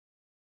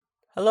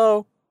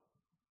Hello,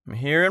 I'm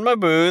here in my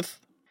booth,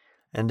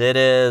 and it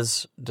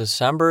is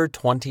December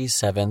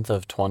 27th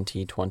of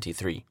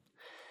 2023.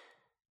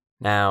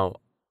 Now,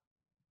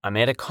 I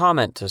made a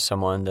comment to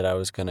someone that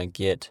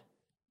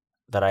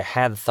I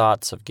had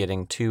thoughts of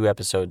getting 2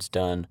 episodes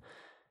done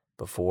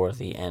before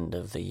the end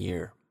of the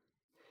year.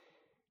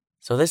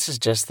 So this is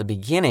just the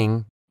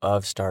beginning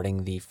of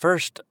starting the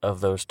first of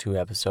those 2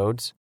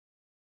 episodes.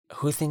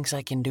 Who thinks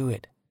I can do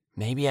it?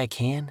 Maybe I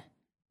can.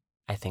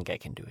 I think I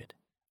can do it.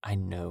 I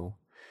know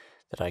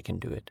that I can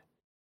do it.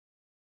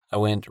 I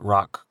went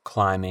rock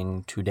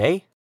climbing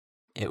today.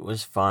 It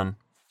was fun.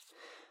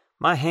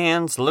 My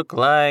hands look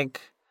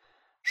like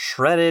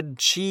shredded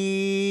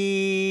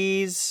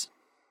cheese.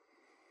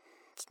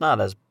 It's not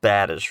as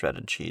bad as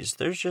shredded cheese.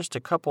 There's just a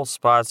couple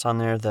spots on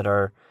there that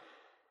are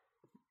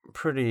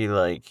pretty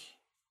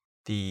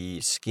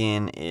the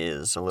skin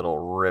is a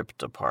little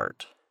ripped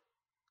apart.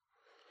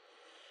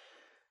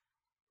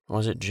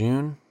 Was it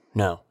June?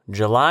 No,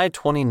 July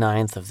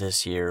 29th of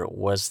this year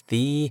was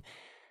the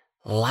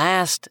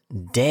last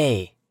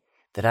day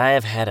that I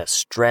have had a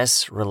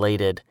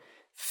stress-related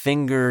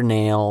finger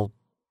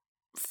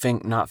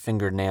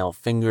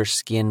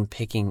skin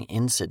picking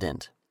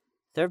incident.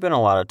 There have been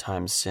a lot of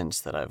times since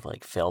that I've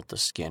felt the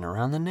skin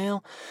around the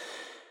nail.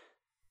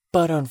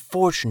 But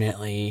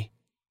fortunately,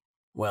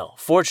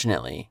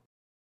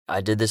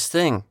 I did this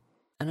thing,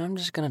 and I'm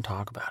just going to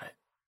talk about it.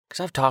 Because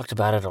I've talked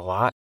about it a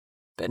lot,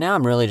 but now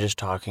I'm really just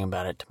talking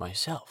about it to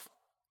myself.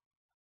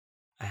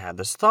 I had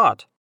this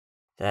thought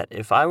that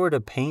if I were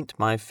to paint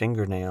my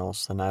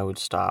fingernails, then I would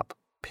stop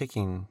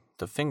picking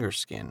the finger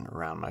skin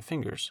around my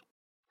fingers.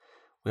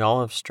 We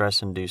all have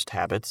stress-induced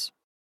habits.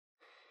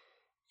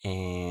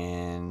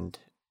 And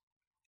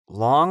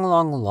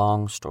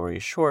long story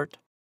short,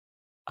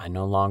 I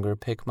no longer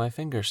pick my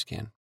finger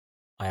skin.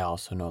 I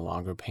also no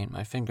longer paint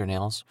my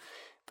fingernails,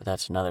 but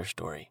that's another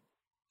story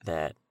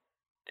that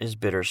is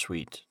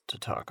bittersweet to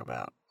talk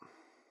about.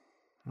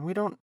 We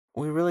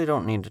really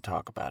don't need to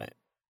talk about it.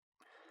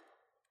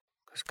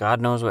 Because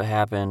God knows what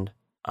happened,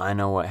 I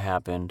know what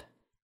happened,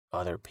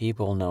 other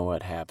people know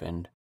what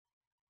happened,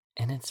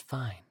 and it's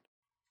fine.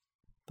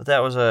 But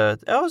that was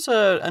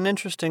an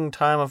interesting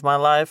time of my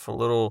life, a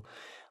little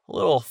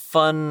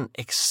fun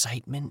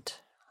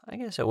excitement. I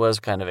guess it was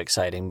kind of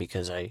exciting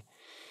because I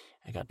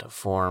got to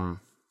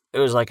form, it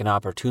was like an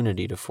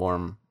opportunity to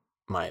form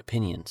my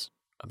opinions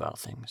about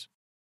things.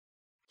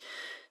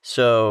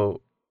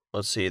 So,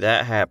 let's see,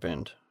 that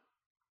happened.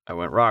 I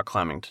went rock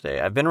climbing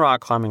today. I've been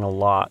rock climbing a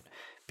lot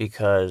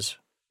because,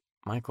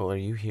 Michael, are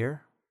you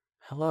here?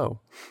 Hello.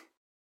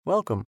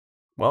 Welcome.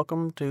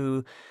 Welcome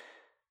to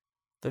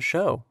the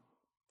show.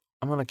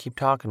 I'm going to keep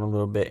talking a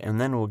little bit, and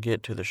then we'll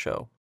get to the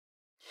show.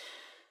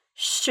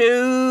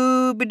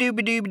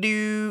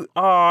 Shoo-ba-doo-ba-doo-ba-doo.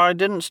 Oh, I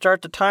didn't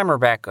start the timer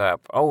back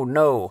up. Oh,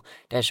 no.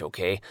 That's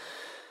okay.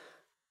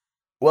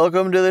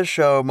 Welcome to the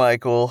show,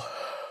 Michael.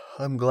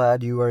 I'm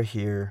glad you are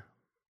here.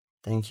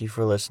 Thank you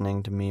for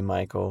listening to me,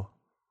 Michael.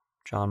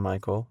 John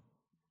Michael.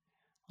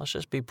 Let's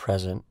just be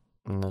present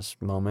in this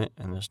moment,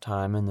 in this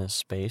time, in this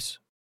space.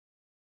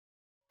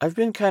 I've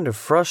been kind of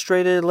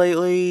frustrated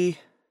lately.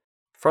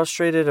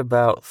 Frustrated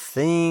about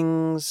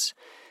things,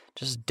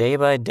 just day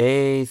by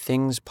day,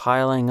 things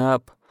piling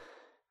up,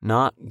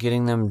 not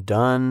getting them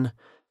done,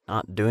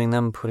 not doing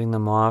them, putting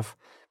them off.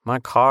 My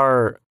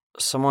car,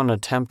 someone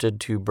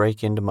attempted to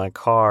break into my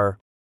car,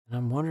 and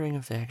I'm wondering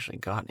if they actually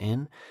got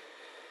in.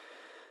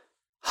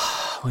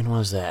 When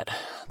was that?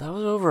 That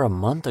was over a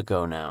month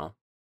ago now.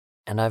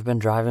 And I've been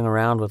driving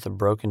around with a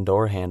broken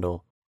door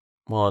handle.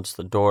 Well, it's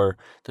the door.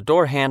 The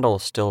door handle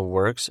still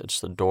works. It's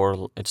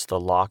the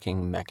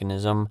locking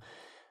mechanism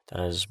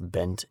that is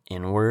bent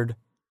inward.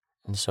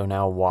 And so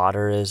now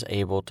water is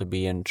able to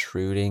be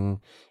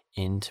intruding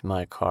into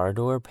my car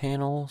door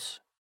panels,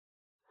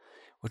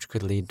 which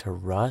could lead to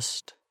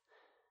rust,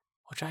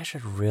 which I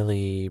should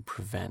really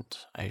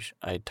prevent. I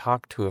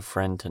talked to a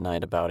friend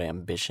tonight about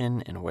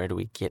ambition and where do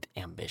we get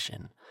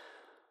ambition.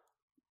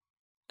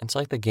 It's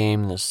like the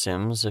game The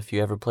Sims, if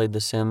you ever played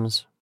The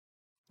Sims.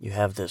 You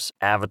have this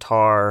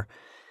avatar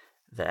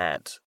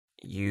that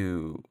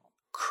you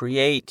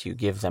create, you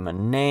give them a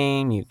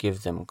name, you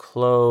give them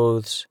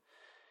clothes,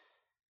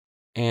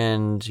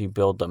 and you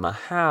build them a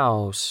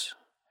house.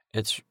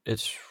 It's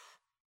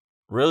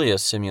really a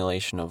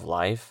simulation of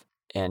life,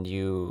 and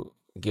you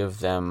give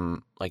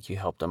them, you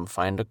help them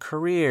find a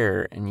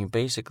career, and you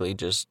basically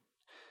just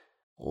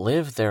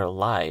live their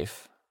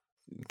life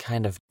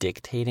kind of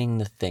dictating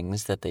the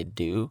things that they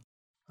do,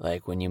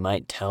 like when you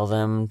might tell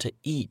them to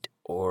eat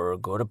or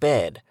go to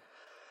bed.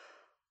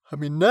 I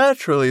mean,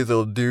 naturally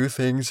they'll do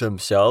things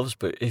themselves,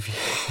 but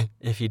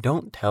if you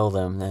don't tell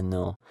them, then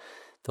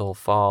they'll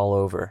fall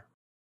over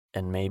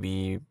and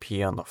maybe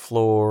pee on the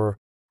floor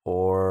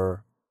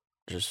or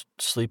just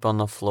sleep on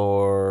the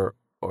floor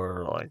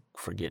or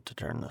forget to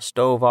turn the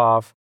stove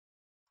off.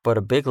 But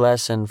a big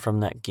lesson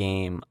from that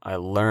game I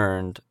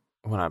learned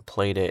when I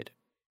played it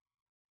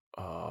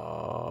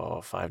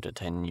 5 to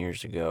 10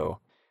 years ago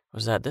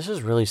was that this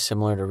is really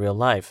similar to real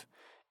life.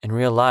 In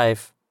real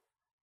life,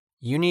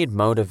 You need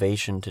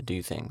motivation to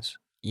do things.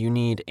 You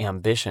need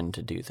ambition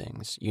to do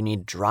things. You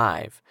need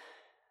drive.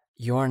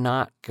 You're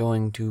not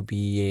going to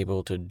be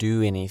able to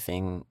do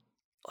anything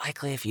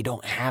likely if you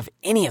don't have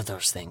any of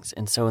those things.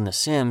 And so in The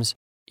Sims,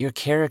 your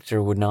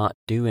character would not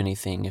do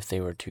anything if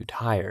they were too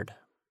tired.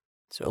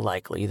 So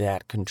likely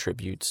that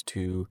contributes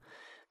to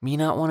me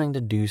not wanting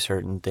to do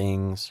certain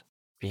things,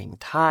 being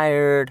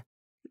tired,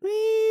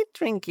 me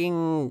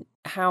drinking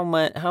how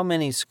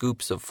many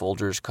scoops of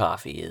Folgers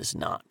coffee is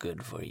not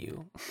good for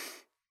you.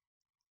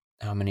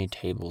 How many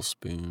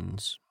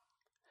tablespoons?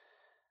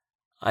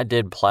 I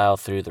did plow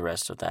through the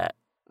rest of that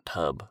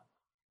tub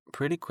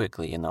pretty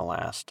quickly in the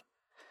last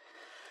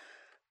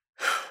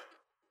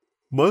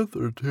month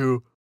or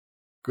two.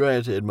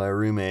 Granted, my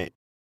roommate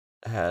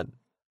had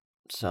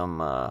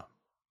some,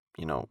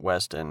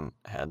 Weston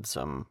had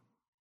something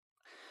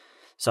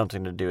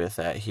to do with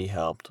that. He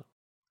helped.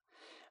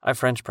 I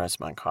French press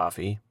my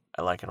coffee.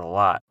 I like it a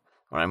lot.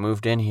 When I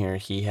moved in here,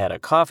 he had a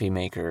coffee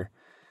maker.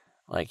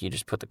 Like, you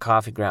just put the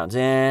coffee grounds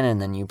in,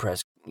 and then you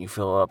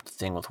fill up the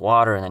thing with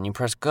water, and then you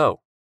press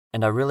go.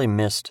 And I really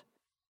missed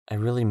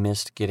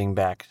getting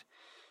back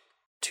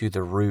to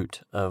the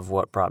root of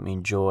what brought me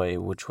joy,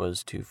 which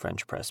was to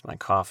French press my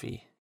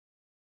coffee.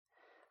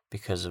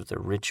 Because of the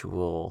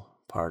ritual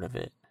part of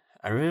it.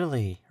 I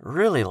really,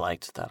 really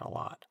liked that a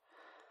lot.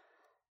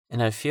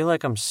 And I feel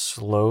like I'm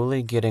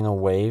slowly getting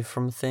away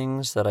from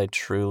things that I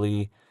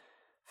truly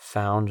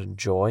found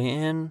joy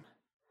in.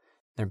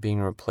 They're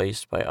being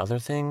replaced by other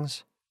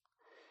things.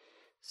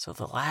 So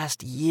the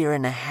last year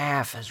and a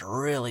half has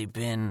really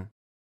been,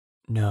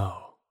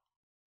 no,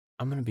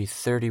 I'm going to be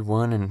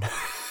 31 and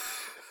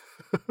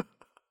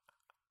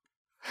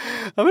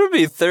I'm going to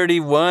be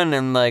 31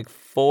 in like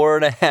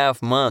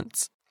 4.5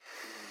 months.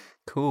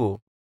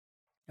 Cool.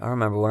 I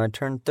remember when I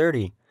turned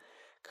 30.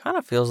 Kind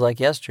of feels like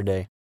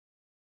yesterday.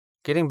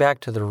 Getting back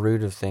to the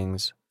root of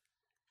things.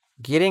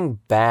 Getting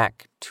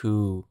back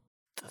to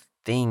the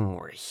thing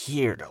we're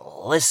here to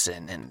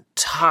listen and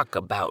talk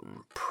about and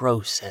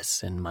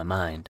process in my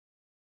mind.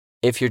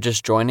 If you're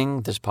just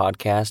joining, this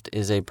podcast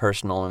is a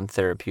personal and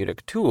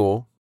therapeutic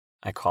tool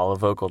I call a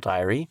vocal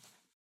diary.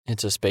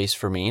 It's a space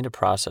for me to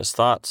process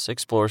thoughts,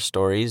 explore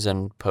stories,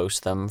 and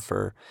post them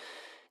for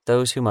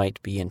those who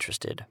might be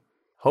interested.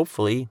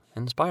 Hopefully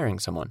inspiring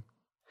someone.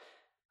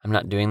 I'm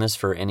not doing this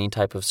for any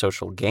type of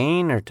social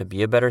gain or to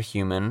be a better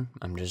human.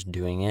 I'm just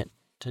doing it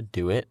to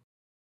do it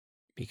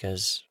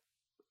because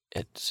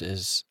it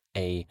is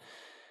a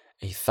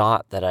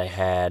thought that I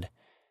had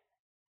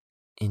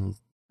in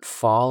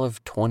fall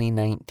of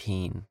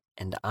 2019,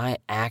 and I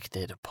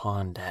acted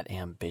upon that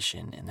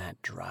ambition and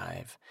that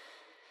drive,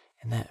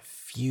 and that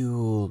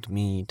fueled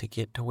me to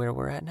get to where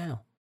we're at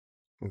now.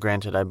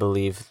 Granted, I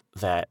believe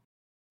that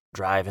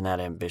drive and that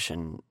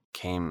ambition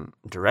came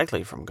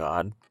directly from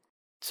God,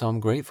 so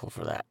I'm grateful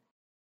for that.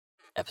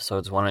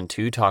 Episodes 1 and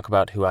 2 talk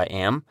about who I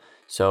am,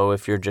 so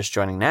if you're just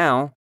joining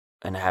now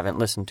and haven't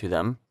listened to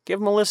them, give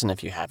them a listen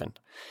if you haven't.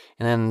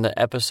 And then the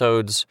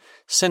episodes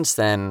since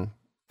then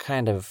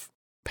kind of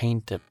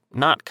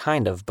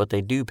but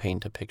they do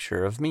paint a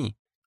picture of me.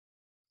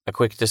 A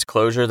quick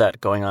disclosure that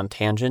going on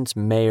tangents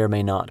may or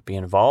may not be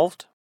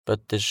involved,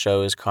 but this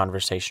show is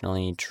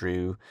conversationally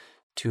true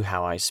to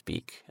how I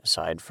speak,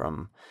 aside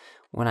from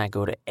when I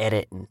go to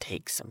edit and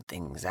take some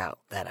things out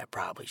that I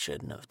probably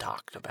shouldn't have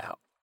talked about.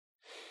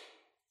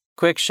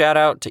 Quick shout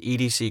out to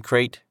EDC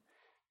Crate.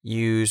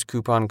 Use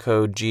coupon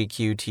code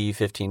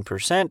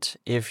GQT15%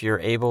 if you're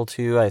able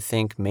to. I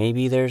think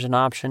maybe there's an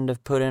option to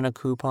put in a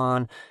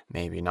coupon,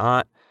 maybe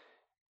not.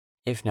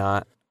 If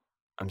not,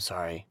 I'm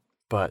sorry,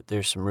 but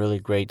there's some really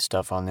great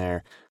stuff on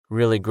there.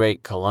 Really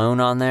great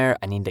cologne on there.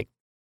 I need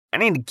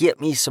to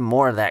get me some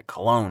more of that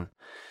cologne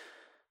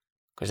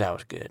because that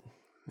was good.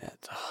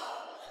 It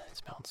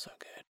smelled so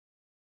good.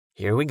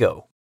 Here we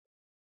go.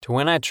 To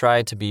when I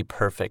try to be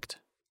perfect.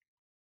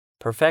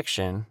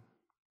 Perfection,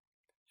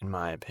 in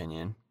my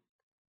opinion,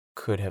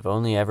 could have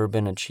only ever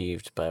been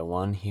achieved by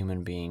one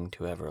human being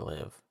to ever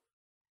live.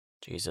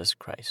 Jesus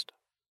Christ,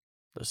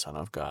 the Son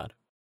of God.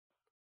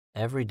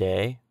 Every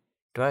day,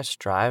 do I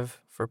strive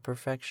for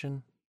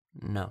perfection?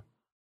 No.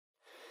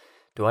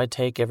 Do I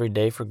take every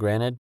day for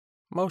granted?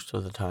 Most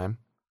of the time.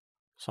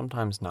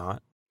 Sometimes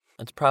not.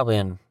 It's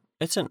probably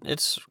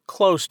it's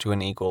close to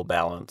an equal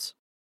balance,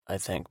 I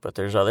think. But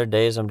there's other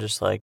days I'm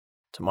just like,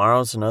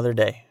 tomorrow's another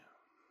day.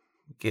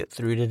 Get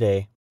through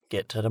today.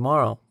 Get to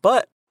tomorrow.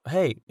 But,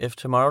 hey, if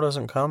tomorrow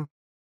doesn't come,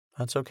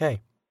 that's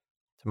okay.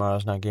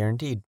 Tomorrow's not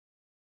guaranteed.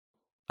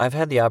 I've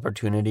had the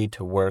opportunity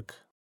to work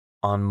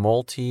on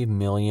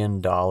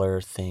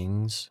multi-million-dollar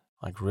things,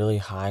 like really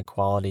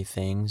high-quality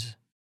things.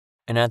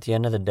 And at the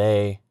end of the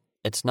day,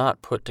 it's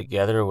not put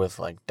together with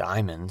like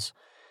diamonds.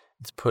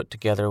 It's put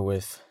together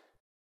with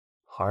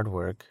hard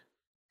work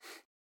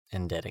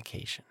and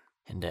dedication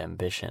and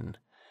ambition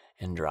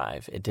and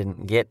drive. It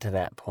didn't get to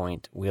that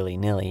point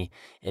willy-nilly.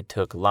 It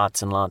took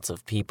lots and lots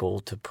of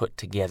people to put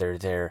together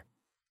their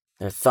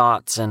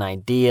thoughts and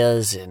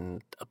ideas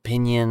and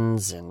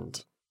opinions.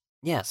 And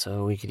yeah,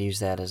 so we could use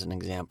that as an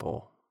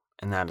example.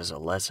 And that is a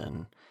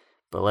lesson.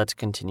 But let's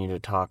continue to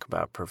talk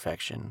about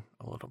perfection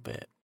a little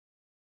bit.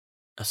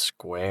 A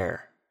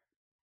square.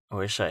 I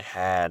wish I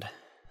had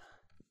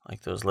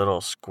like those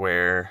little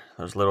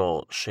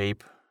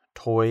shape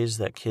toys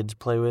that kids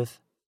play with.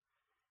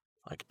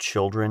 Like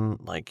children,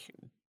 like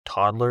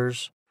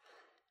toddlers.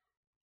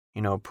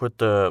 You know, put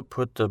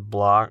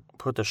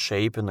the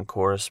shape in the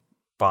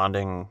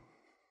corresponding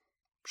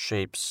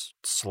shape's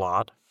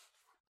slot.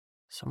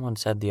 Someone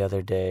said the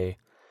other day,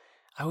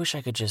 I wish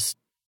I could just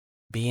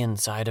be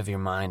inside of your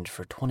mind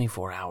for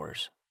 24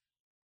 hours.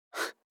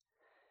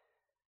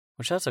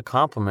 Which that's a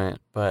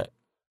compliment, but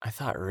I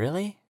thought,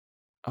 really?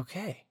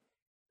 Okay.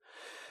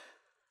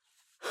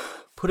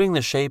 Putting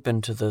the shape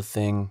into the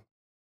thing.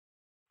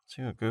 Let's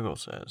see what Google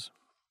says.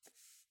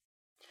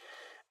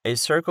 A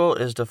circle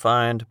is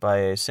defined by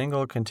a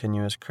single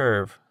continuous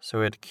curve,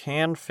 so it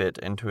can fit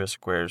into a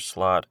square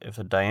slot if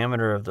the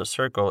diameter of the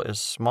circle is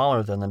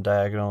smaller than the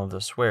diagonal of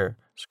the square.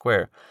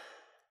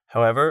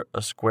 However,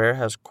 a square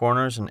has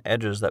corners and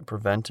edges that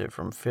prevent it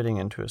from fitting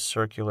into a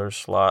circular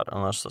slot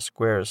unless the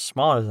square is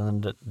smaller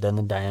than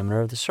the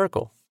diameter of the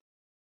circle.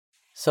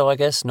 So I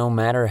guess no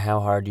matter how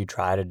hard you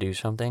try to do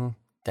something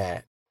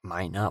that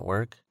might not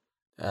work,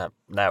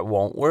 that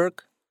won't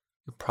work,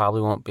 you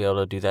probably won't be able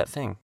to do that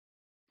thing.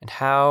 And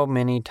how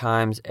many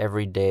times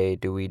every day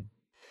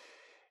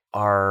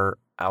are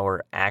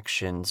our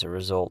actions a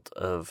result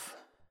of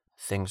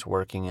things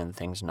working and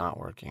things not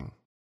working?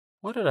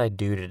 What did I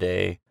do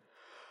today?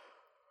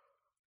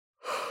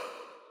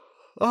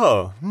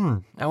 I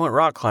went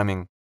rock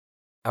climbing.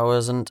 I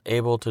wasn't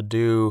able to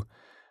do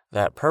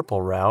that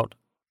purple route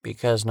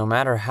because no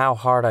matter how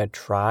hard I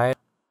tried,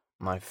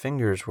 my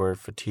fingers were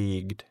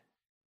fatigued.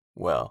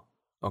 Well,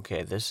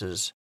 okay, this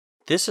is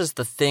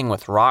the thing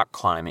with rock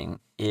climbing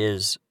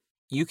is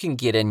you can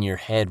get in your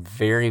head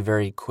very,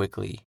 very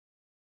quickly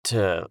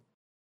to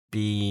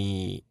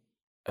be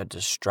a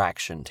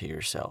distraction to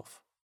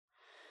yourself.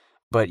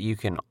 But you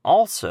can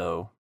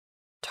also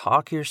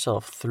talk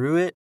yourself through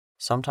it.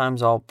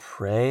 Sometimes I'll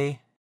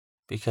pray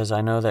because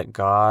I know that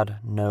God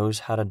knows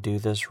how to do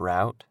this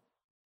route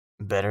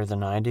better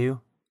than I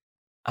do.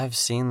 I've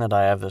seen that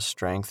I have the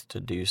strength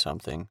to do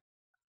something.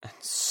 And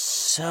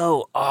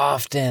so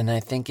often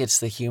I think it's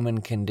the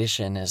human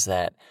condition is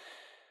that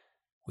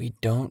we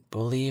don't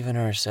believe in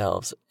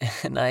ourselves.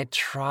 And I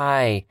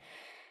try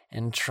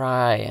and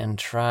try and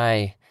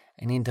try.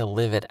 I need to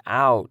live it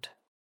out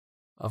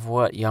of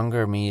what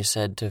younger me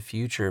said to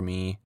future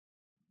me.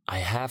 I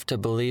have to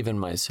believe in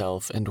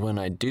myself, and when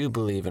I do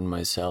believe in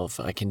myself,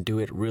 I can do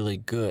it really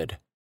good.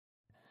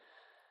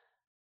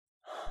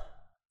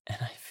 And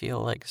I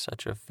feel like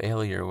such a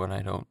failure when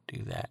I don't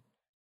do that.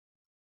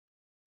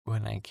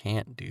 When I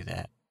can't do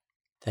that.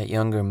 That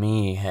younger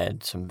me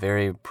had some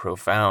very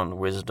profound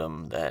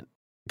wisdom that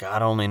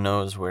God only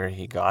knows where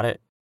he got it.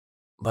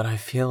 But I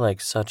feel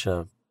like such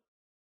a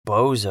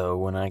bozo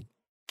when I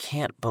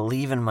can't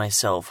believe in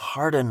myself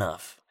hard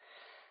enough.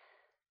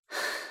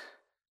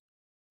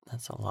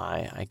 That's a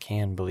lie. I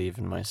can believe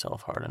in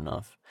myself hard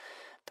enough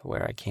to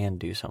where I can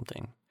do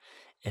something.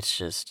 It's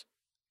just,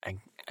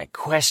 I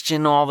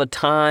question all the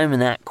time,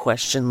 and that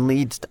question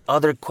leads to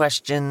other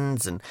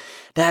questions, and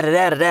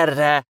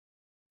da-da-da-da-da-da-da.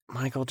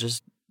 Michael,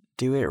 just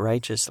do it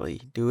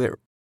righteously. Do it,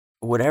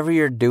 whatever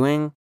you are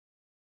doing,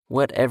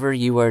 whatever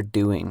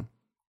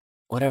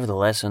the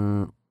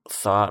lesson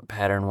thought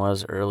pattern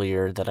was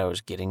earlier that I was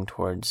getting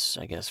towards,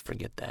 I guess,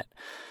 forget that.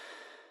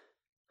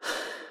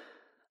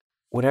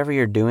 Whatever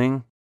you're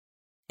doing,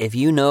 if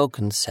you know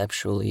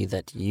conceptually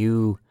that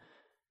you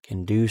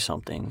can do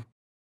something,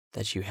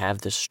 that you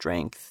have the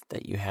strength,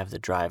 that you have the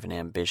drive and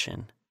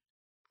ambition,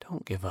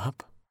 don't give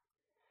up.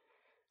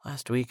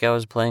 Last week I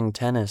was playing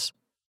tennis,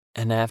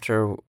 and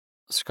after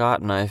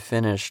Scott and I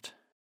finished,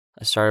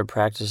 I started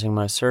practicing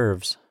my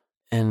serves.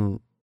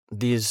 And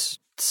these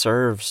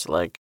serves,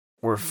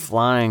 were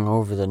flying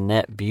over the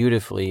net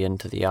beautifully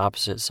into the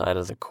opposite side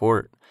of the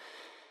court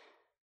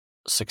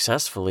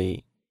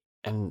successfully.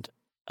 And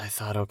I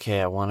thought,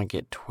 okay, I want to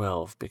get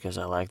 12 because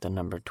I like the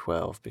number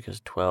 12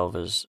 because 12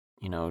 is,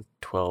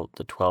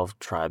 12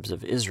 tribes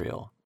of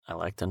Israel. I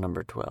like the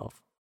number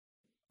 12.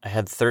 I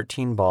had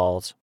 13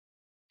 balls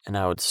and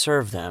I would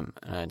serve them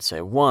and I'd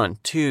say 1,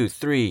 2,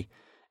 3.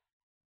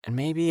 And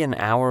maybe an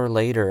hour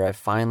later, I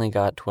finally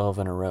got 12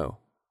 in a row.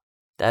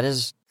 That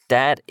was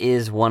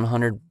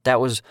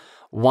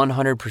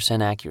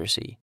 100%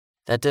 accuracy.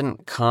 That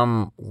didn't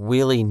come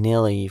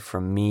willy-nilly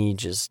from me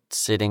just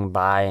sitting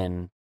by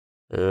and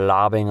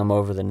lobbing them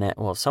over the net.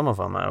 Well, some of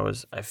them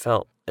I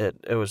felt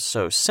it was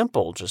so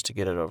simple just to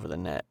get it over the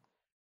net.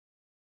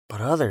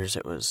 But others,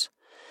 it was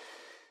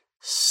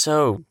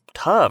so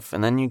tough,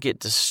 and then you get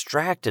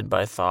distracted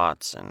by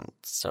thoughts. And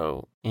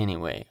so,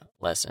 anyway,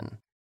 lesson.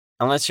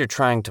 Unless you're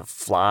trying to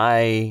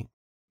fly,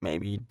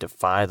 maybe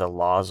defy the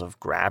laws of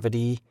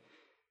gravity,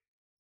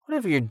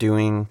 whatever you're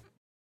doing,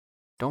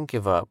 don't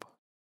give up.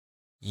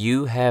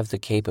 You have the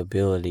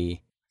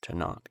capability to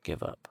not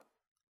give up.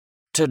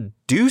 To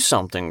do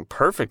something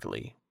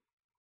perfectly.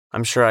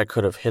 I'm sure I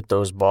could have hit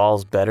those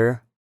balls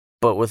better,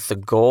 but with the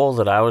goal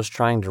that I was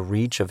trying to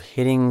reach of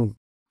hitting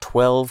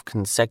 12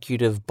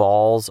 consecutive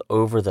balls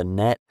over the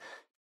net.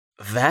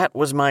 That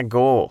was my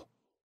goal.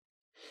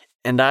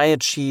 And I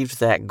achieved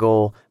that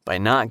goal by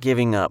not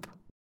giving up.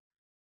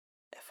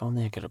 If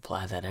only I could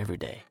apply that every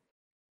day.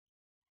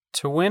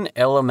 To when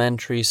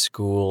elementary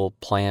school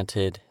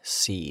planted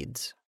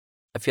seeds.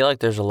 I feel like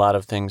there's a lot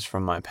of things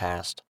from my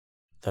past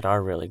that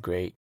are really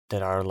great,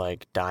 that are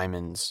like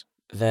diamonds,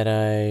 that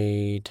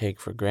I take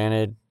for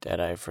granted, that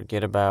I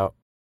forget about.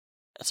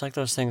 It's like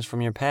those things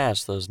from your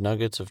past, those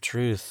nuggets of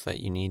truth that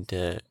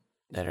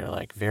that are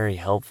like very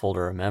helpful to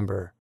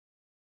remember.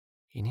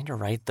 You need to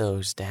write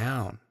those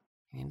down.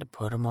 You need to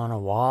put them on a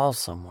wall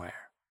somewhere.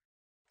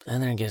 But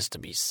then there gets to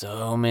be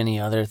so many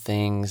other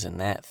things, and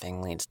that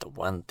thing leads to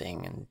one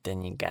thing, and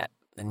then you got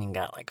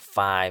like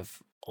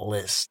 5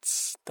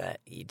 lists that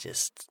you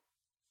just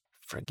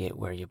forget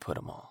where you put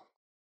them all.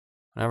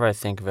 Whenever I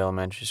think of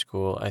elementary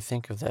school, I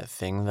think of that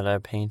thing that I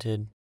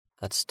painted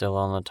that's still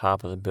on the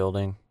top of the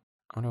building.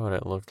 I wonder what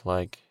it looked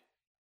like.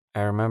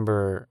 I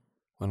remember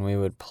when we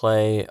would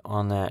play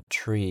on that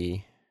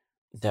tree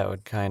that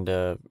would kind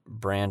of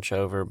branch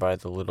over by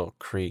the little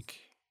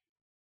creek.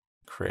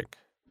 And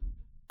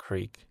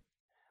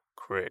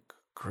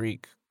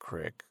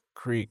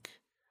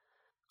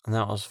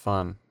that was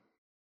fun.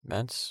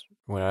 That's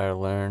when I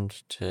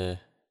learned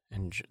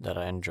that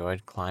I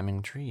enjoyed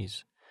climbing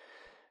trees.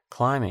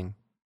 Climbing.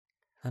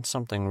 That's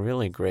something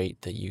really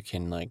great that you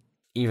can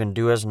even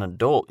do as an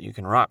adult. You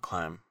can rock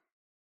climb.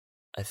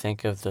 I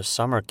think of the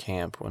summer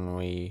camp when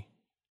we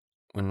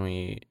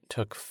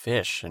took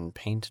fish and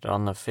painted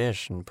on the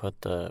fish and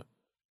put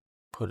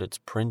its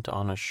print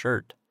on a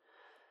shirt.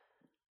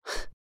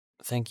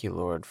 Thank you,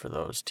 Lord, for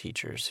those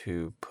teachers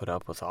who put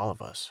up with all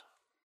of us.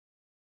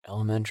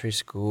 Elementary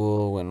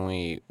school, when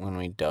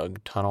we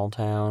dug Tunnel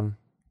Town,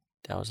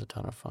 that was a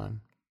ton of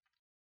fun.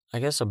 I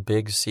guess a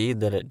big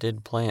seed that it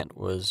did plant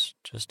was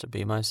just to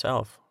be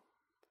myself.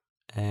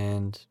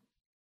 And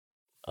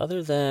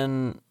other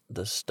than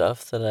the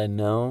stuff that I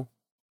know,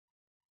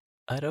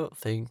 I don't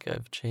think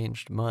I've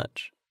changed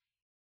much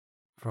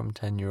from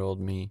 10-year-old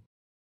me.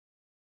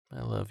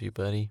 I love you,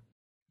 buddy.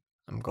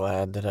 I'm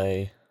glad that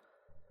I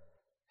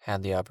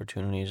had the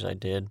opportunities I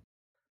did,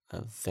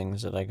 the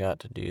things that I got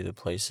to do, the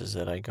places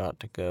that I got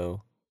to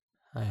go.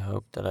 I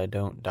hope that I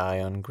don't die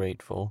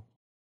ungrateful.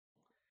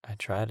 I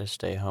try to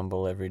stay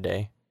humble every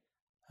day.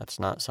 That's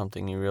not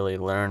something you really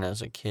learn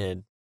as a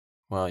kid.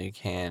 Well, you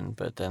can,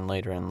 but then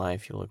later in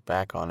life you look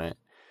back on it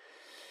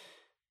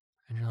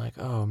and you're like,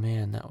 oh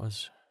man, that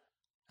was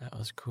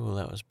cool,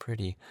 that was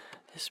pretty.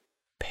 This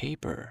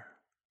paper.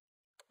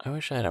 I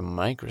wish I had a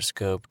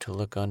microscope to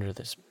look under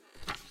this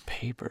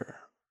paper.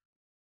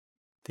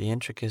 The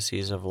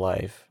intricacies of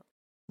life,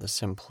 the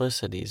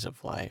simplicities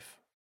of life,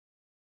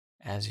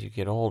 as you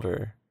get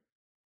older,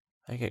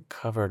 they get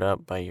covered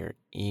up by your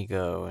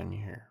ego and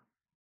your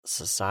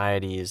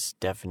society's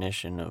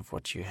definition of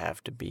what you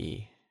have to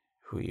be,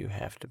 who you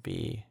have to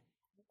be,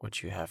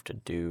 what you have to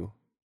do.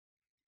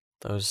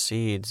 Those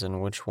seeds,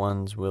 and which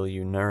ones will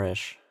you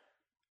nourish?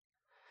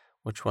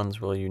 Which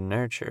ones will you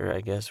nurture, I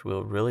guess,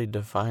 will really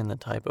define the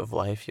type of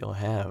life you'll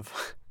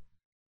have.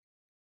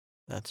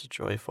 That's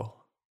joyful.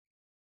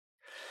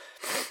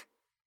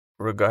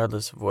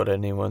 Regardless of what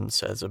anyone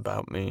says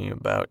about me,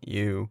 about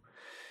you,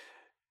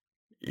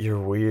 you're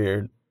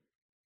weird.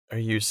 Are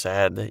you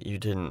sad that you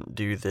didn't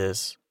do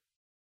this?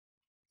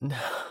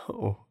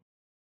 No.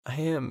 I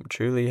am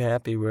truly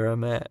happy where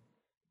I'm at.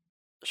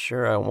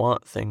 Sure, I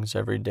want things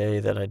every day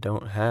that I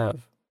don't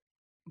have.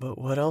 But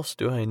what else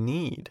do I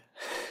need?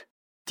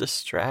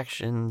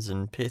 Distractions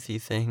and pithy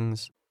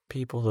things,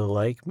 people to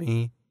like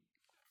me,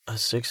 a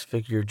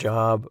 6-figure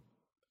job,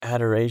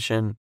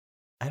 adoration.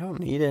 I don't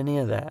need any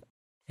of that.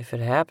 If it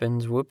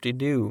happens,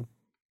 whoop-de-doo.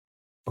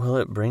 Will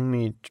it bring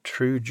me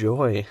true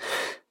joy?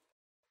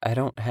 I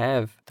don't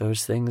have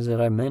those things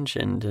that I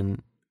mentioned,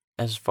 and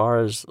as far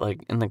as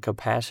in the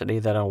capacity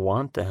that I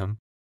want them,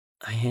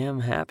 I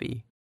am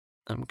happy.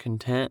 I'm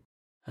content,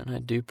 and I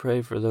do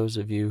pray for those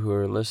of you who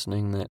are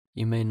listening that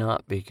you may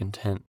not be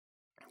content.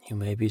 You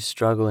may be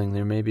struggling,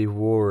 there may be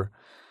war.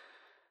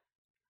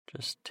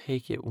 Just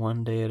take it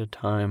one day at a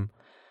time.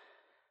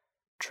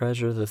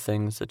 Treasure the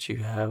things that you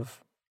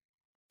have.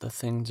 The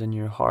things in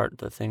your heart,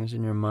 the things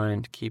in your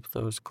mind, keep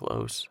those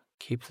close.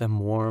 Keep them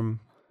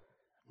warm.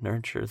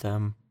 Nurture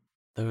them.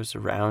 Those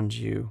around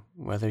you,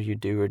 whether you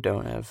do or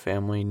don't have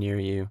family near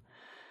you.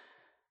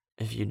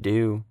 If you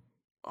do,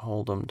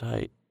 hold them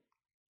tight.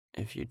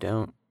 If you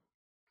don't,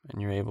 and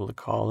you're able to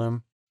call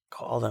them,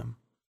 call them.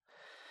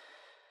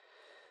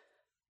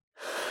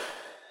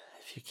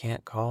 If you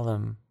can't call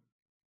them,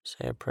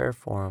 say a prayer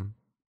for them.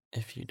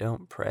 If you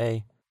don't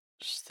pray,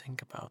 just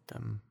think about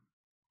them.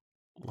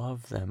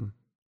 Love them.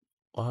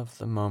 Love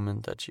the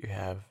moment that you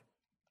have.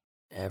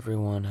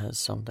 Everyone has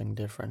something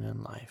different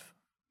in life.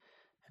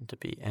 And to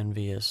be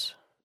envious,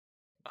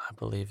 I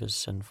believe, is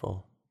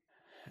sinful.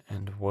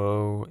 And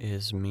woe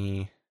is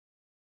me.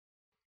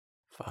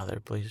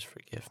 Father, please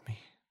forgive me.